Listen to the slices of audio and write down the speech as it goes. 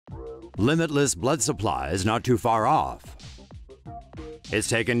limitless blood supply is not too far off. It's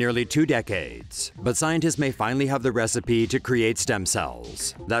taken nearly 2 decades, but scientists may finally have the recipe to create stem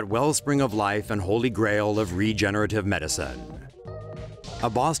cells, that wellspring of life and holy grail of regenerative medicine. A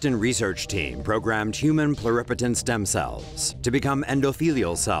Boston research team programmed human pluripotent stem cells to become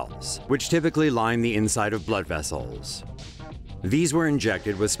endothelial cells, which typically line the inside of blood vessels. These were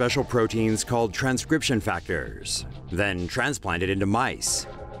injected with special proteins called transcription factors, then transplanted into mice.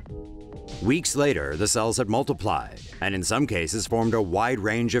 Weeks later, the cells had multiplied, and in some cases formed a wide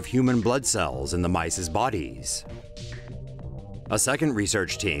range of human blood cells in the mice's bodies. A second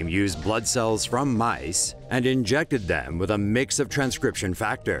research team used blood cells from mice and injected them with a mix of transcription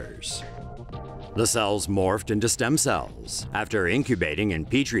factors. The cells morphed into stem cells after incubating in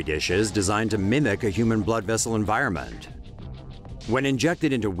petri dishes designed to mimic a human blood vessel environment. When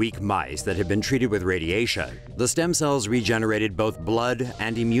injected into weak mice that had been treated with radiation, the stem cells regenerated both blood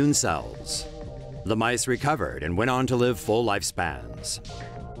and immune cells. The mice recovered and went on to live full lifespans.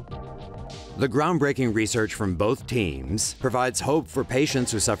 The groundbreaking research from both teams provides hope for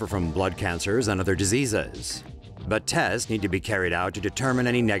patients who suffer from blood cancers and other diseases. But tests need to be carried out to determine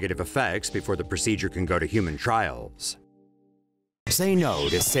any negative effects before the procedure can go to human trials. Say no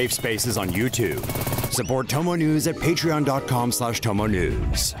to safe spaces on YouTube. Support TomoNews at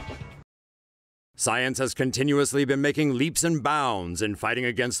patreon.com/TomoNews. Science has continuously been making leaps and bounds in fighting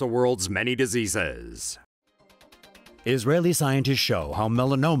against the world's many diseases. Israeli scientists show how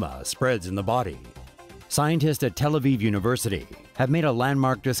melanoma spreads in the body. Scientists at Tel Aviv University have made a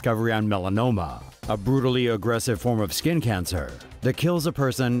landmark discovery on melanoma, a brutally aggressive form of skin cancer that kills a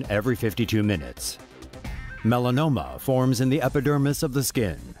person every 52 minutes. Melanoma forms in the epidermis of the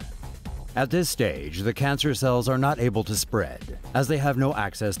skin. At this stage, the cancer cells are not able to spread, as they have no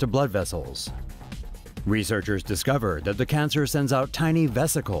access to blood vessels. Researchers discovered that the cancer sends out tiny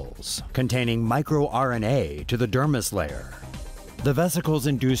vesicles containing microRNA to the dermis layer. The vesicles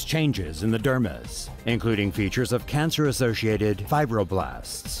induce changes in the dermis, including features of cancer-associated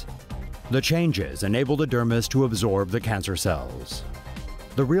fibroblasts. The changes enable the dermis to absorb the cancer cells.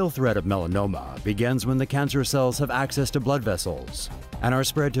 The real threat of melanoma begins when the cancer cells have access to blood vessels and are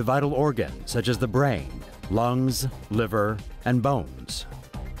spread to vital organs such as the brain, lungs, liver, and bones.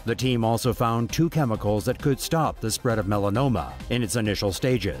 The team also found 2 chemicals that could stop the spread of melanoma in its initial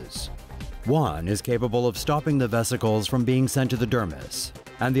stages. One is capable of stopping the vesicles from being sent to the dermis,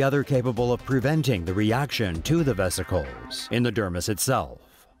 and the other capable of preventing the reaction to the vesicles in the dermis itself.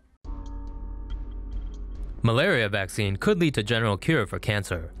 Malaria vaccine could lead to general cure for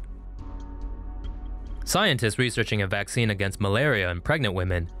cancer. Scientists researching a vaccine against malaria in pregnant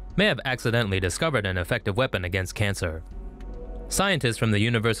women may have accidentally discovered an effective weapon against cancer. Scientists from the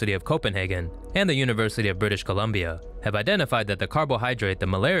University of Copenhagen and the University of British Columbia have identified that the carbohydrate the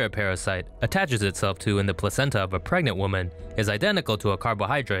malaria parasite attaches itself to in the placenta of a pregnant woman is identical to a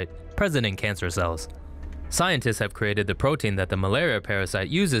carbohydrate present in cancer cells. Scientists have created the protein that the malaria parasite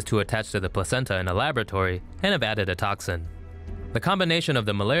uses to attach to the placenta in a laboratory and have added a toxin. The combination of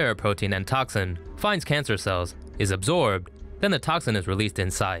the malaria protein and toxin finds cancer cells, is absorbed, then the toxin is released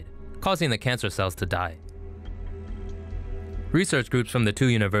inside, causing the cancer cells to die. Research groups from the 2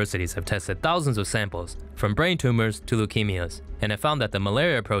 universities have tested thousands of samples, from brain tumors to leukemias, and have found that the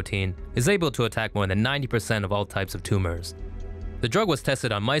malaria protein is able to attack more than 90% of all types of tumors. The drug was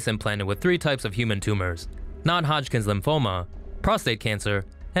tested on mice implanted with 3 types of human tumors: non-Hodgkin's lymphoma, prostate cancer,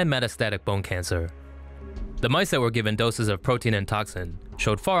 and metastatic bone cancer. The mice that were given doses of protein and toxin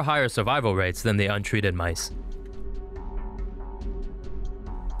showed far higher survival rates than the untreated mice.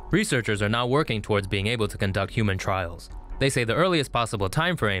 Researchers are now working towards being able to conduct human trials. They say the earliest possible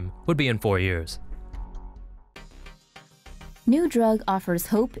time frame would be in 4 years. New drug offers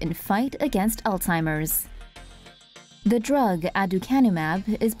hope in fight against Alzheimer's. The drug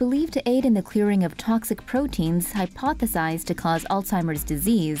aducanumab is believed to aid in the clearing of toxic proteins hypothesized to cause Alzheimer's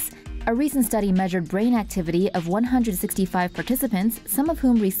disease. A recent study measured brain activity of 165 participants, some of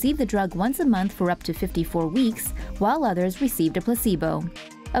whom received the drug once a month for up to 54 weeks, while others received a placebo.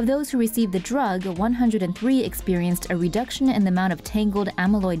 Of those who received the drug, 103 experienced a reduction in the amount of tangled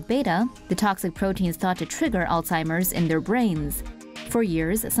amyloid beta, the toxic proteins thought to trigger Alzheimer's, in their brains. For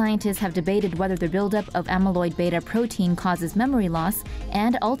years, scientists have debated whether the buildup of amyloid beta protein causes memory loss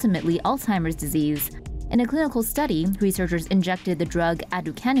and ultimately Alzheimer's disease. In a clinical study, researchers injected the drug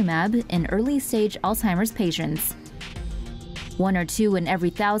aducanumab in early-stage Alzheimer's patients. 1 or 2 in every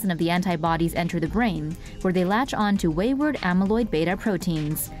 1,000 of the antibodies enter the brain, where they latch on to wayward amyloid beta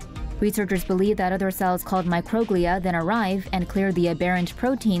proteins. Researchers believe that other cells called microglia then arrive and clear the aberrant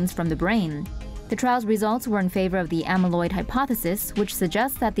proteins from the brain. The trial's results were in favor of the amyloid hypothesis, which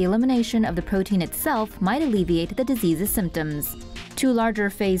suggests that the elimination of the protein itself might alleviate the disease's symptoms. 2 larger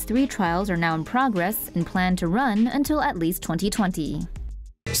Phase 3 trials are now in progress and plan to run until at least 2020.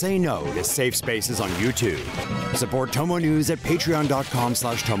 Say no to safe spaces on YouTube. Support TomoNews at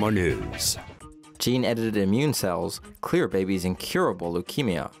patreon.com/TomoNews. Gene-edited immune cells clear babies' incurable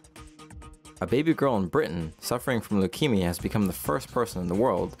leukemia. A baby girl in Britain suffering from leukemia has become the first person in the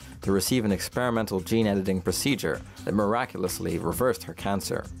world to receive an experimental gene-editing procedure that miraculously reversed her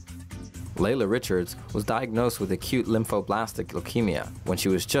cancer. Layla Richards was diagnosed with acute lymphoblastic leukemia when she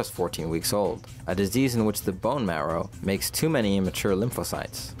was just 14 weeks old, a disease in which the bone marrow makes too many immature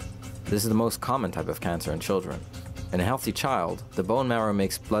lymphocytes. This is the most common type of cancer in children. In a healthy child, the bone marrow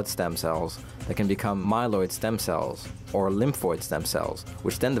makes blood stem cells that can become myeloid stem cells, or lymphoid stem cells,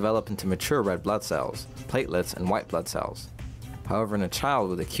 which then develop into mature red blood cells, platelets, and white blood cells. However, in a child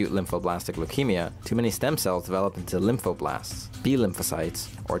with acute lymphoblastic leukemia, too many stem cells develop into lymphoblasts, B lymphocytes,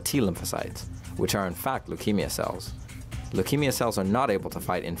 or T lymphocytes, which are in fact leukemia cells. Leukemia cells are not able to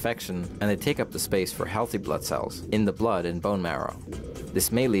fight infection, and they take up the space for healthy blood cells in the blood and bone marrow.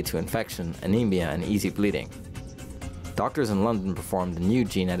 This may lead to infection, anemia, and easy bleeding. Doctors in London performed a new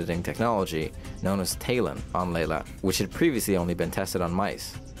gene editing technology known as TALEN on Layla, which had previously only been tested on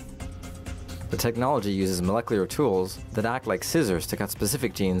mice. The technology uses molecular tools that act like scissors to cut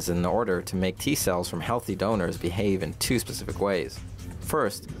specific genes in order to make T cells from healthy donors behave in 2 specific ways.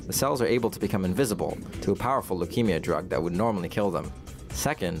 First, the cells are able to become invisible to a powerful leukemia drug that would normally kill them.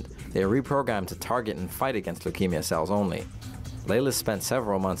 Second, they are reprogrammed to target and fight against leukemia cells only. Layla spent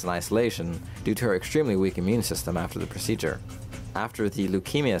several months in isolation due to her extremely weak immune system after the procedure. After the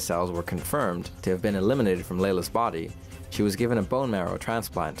leukemia cells were confirmed to have been eliminated from Layla's body, she was given a bone marrow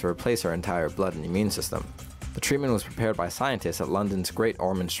transplant to replace her entire blood and immune system. The treatment was prepared by scientists at London's Great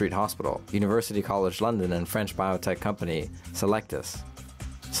Ormond Street Hospital, University College London, and French biotech company Selectis.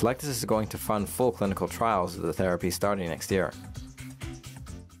 Selectis is going to fund full clinical trials of the therapy starting next year.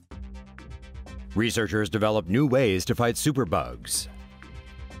 Researchers develop new ways to fight superbugs.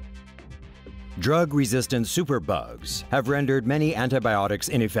 Drug-resistant superbugs have rendered many antibiotics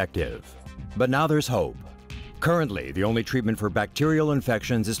ineffective. But now there's hope. Currently, the only treatment for bacterial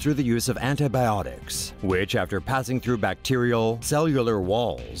infections is through the use of antibiotics, which, after passing through bacterial cellular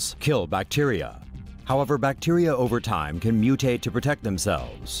walls, kill bacteria. However, bacteria over time can mutate to protect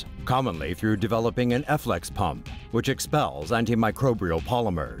themselves, commonly through developing an efflux pump, which expels antimicrobial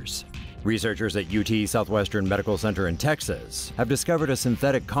polymers. Researchers at UT Southwestern Medical Center in Texas have discovered a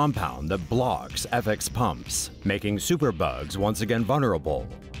synthetic compound that blocks FX pumps, making superbugs once again vulnerable.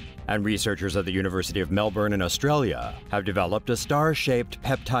 And researchers at the University of Melbourne in Australia have developed a star-shaped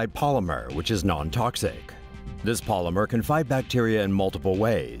peptide polymer which is non-toxic. This polymer can fight bacteria in multiple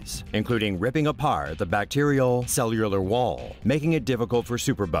ways, including ripping apart the bacterial cellular wall, making it difficult for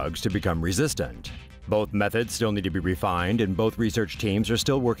superbugs to become resistant. Both methods still need to be refined, and both research teams are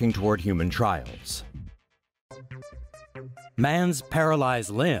still working toward human trials. Man's paralyzed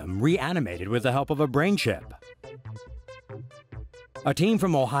limb reanimated with the help of a brain chip. A team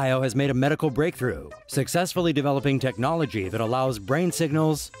from Ohio has made a medical breakthrough, successfully developing technology that allows brain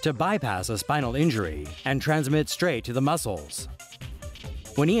signals to bypass a spinal injury and transmit straight to the muscles.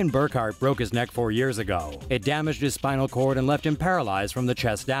 When Ian Burkhart broke his neck 4 years ago, it damaged his spinal cord and left him paralyzed from the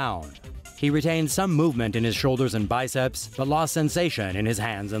chest down. He retained some movement in his shoulders and biceps, but lost sensation in his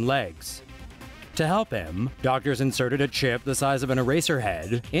hands and legs. To help him, doctors inserted a chip the size of an eraser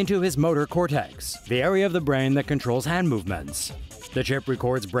head into his motor cortex, the area of the brain that controls hand movements. The chip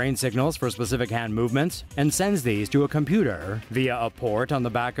records brain signals for specific hand movements and sends these to a computer via a port on the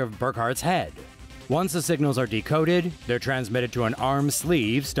back of Burkhart's head. Once the signals are decoded, they're transmitted to an arm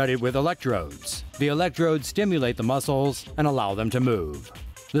sleeve studded with electrodes. The electrodes stimulate the muscles and allow them to move.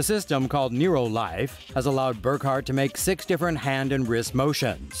 The system, called NeuroLife, has allowed Burkhart to make 6 different hand and wrist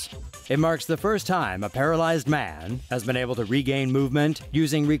motions. It marks the first time a paralyzed man has been able to regain movement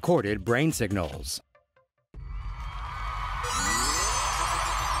using recorded brain signals.